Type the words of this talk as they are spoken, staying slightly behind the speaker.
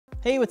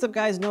Hey, what's up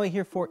guys? Noah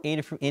here for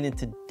Adafruit, and in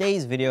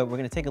today's video, we're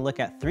gonna take a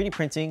look at 3D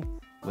printing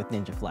with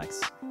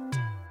Ninjaflex.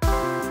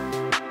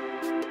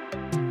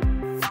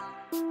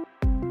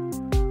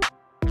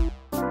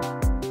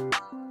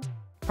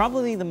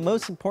 Probably the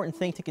most important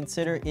thing to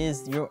consider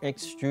is your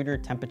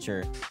extruder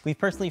temperature. We've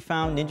personally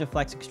found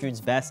Ninjaflex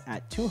extrudes best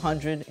at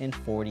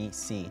 240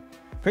 C.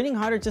 Printing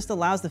hotter just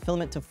allows the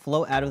filament to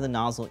flow out of the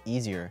nozzle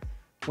easier.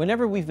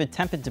 Whenever we've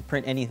attempted to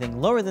print anything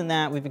lower than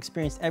that, we've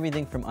experienced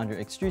everything from under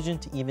extrusion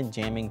to even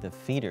jamming the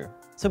feeder.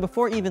 So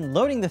before even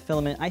loading the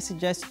filament, I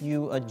suggest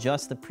you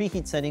adjust the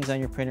preheat settings on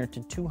your printer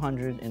to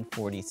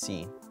 240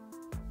 C.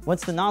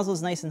 Once the nozzle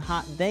is nice and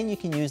hot, then you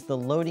can use the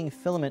loading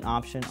filament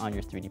option on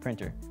your 3D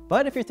printer.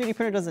 But if your 3D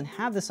printer doesn't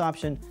have this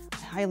option, I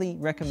highly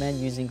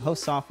recommend using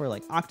host software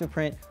like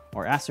Octoprint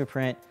or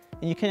Adafruit,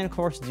 and you can of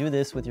course do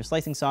this with your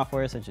slicing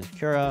software such as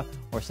Cura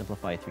or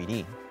Simplify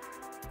 3D.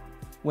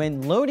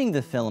 When loading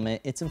the filament,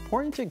 it's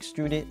important to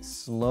extrude it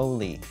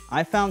slowly.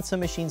 I found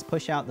some machines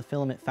push out the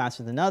filament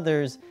faster than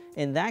others,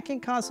 and that can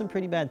cause some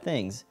pretty bad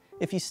things.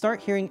 If you start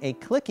hearing a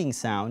clicking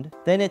sound,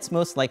 then it's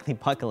most likely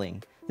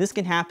buckling. This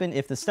can happen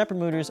if the stepper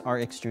motors are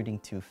extruding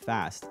too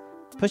fast.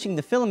 Pushing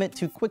the filament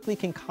too quickly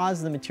can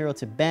cause the material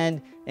to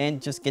bend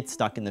and just get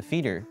stuck in the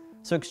feeder.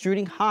 So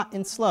extruding hot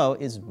and slow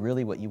is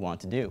really what you want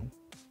to do.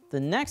 The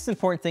next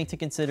important thing to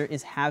consider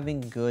is having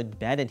good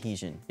bed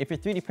adhesion. If your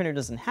 3D printer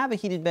doesn't have a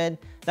heated bed,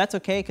 that's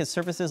okay because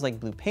surfaces like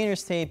blue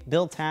painter's tape,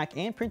 build tack,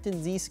 and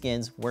printed Z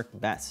skins work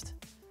best.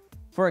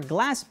 For a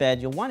glass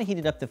bed, you'll want to heat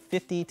it up to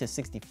 50 to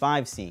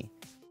 65 C.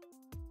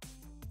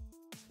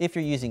 If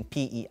you're using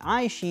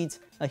PEI sheets,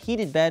 a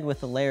heated bed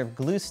with a layer of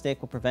glue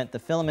stick will prevent the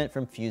filament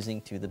from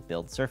fusing to the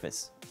build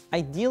surface.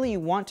 Ideally,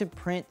 you want to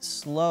print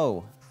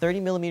slow. 30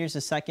 millimeters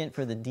a second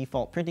for the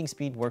default printing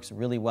speed works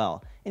really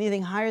well.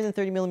 Anything higher than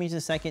 30 millimeters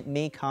a second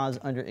may cause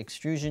under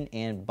extrusion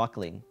and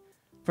buckling.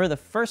 For the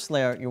first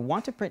layer, you'll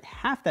want to print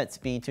half that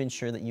speed to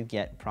ensure that you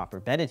get proper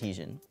bed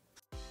adhesion.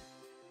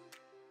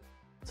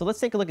 So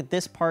let's take a look at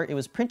this part. It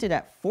was printed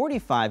at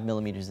 45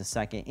 millimeters a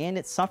second and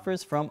it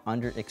suffers from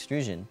under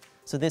extrusion.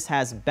 So this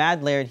has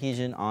bad layer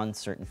adhesion on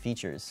certain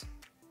features.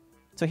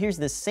 So here's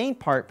the same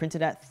part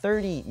printed at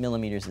 30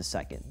 millimeters a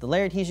second. The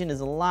layer adhesion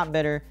is a lot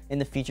better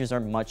and the features are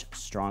much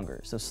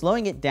stronger. So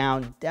slowing it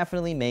down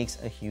definitely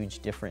makes a huge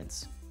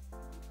difference.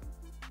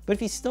 But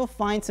if you still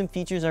find some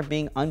features are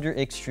being under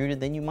extruded,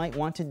 then you might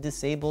want to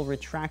disable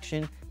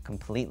retraction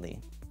completely.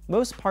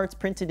 Most parts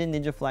printed in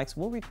Ninjaflex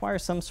will require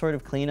some sort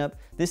of cleanup.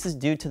 This is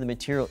due to the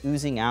material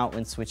oozing out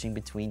when switching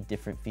between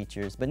different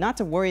features. But not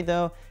to worry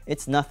though,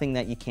 it's nothing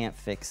that you can't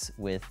fix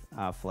with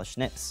flush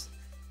nips.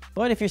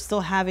 But if you're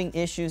still having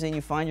issues and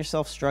you find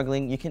yourself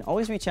struggling, you can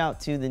always reach out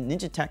to the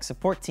Ninjatek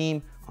Support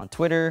team on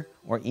Twitter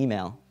or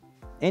email.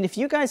 And if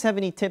you guys have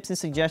any tips and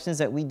suggestions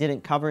that we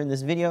didn't cover in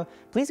this video,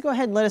 please go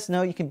ahead and let us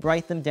know. You can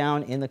write them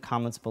down in the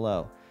comments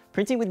below.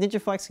 Printing with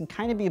Ninjaflex can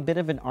kind of be a bit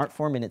of an art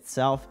form in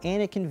itself,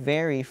 and it can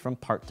vary from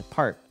part to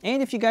part.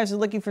 And if you guys are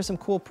looking for some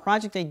cool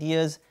project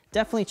ideas,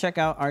 definitely check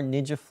out our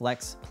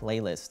Ninjaflex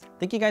playlist.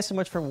 Thank you guys so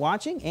much for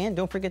watching, and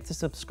don't forget to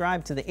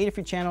subscribe to the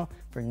Adafruit channel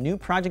for new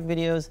project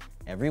videos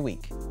every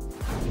week.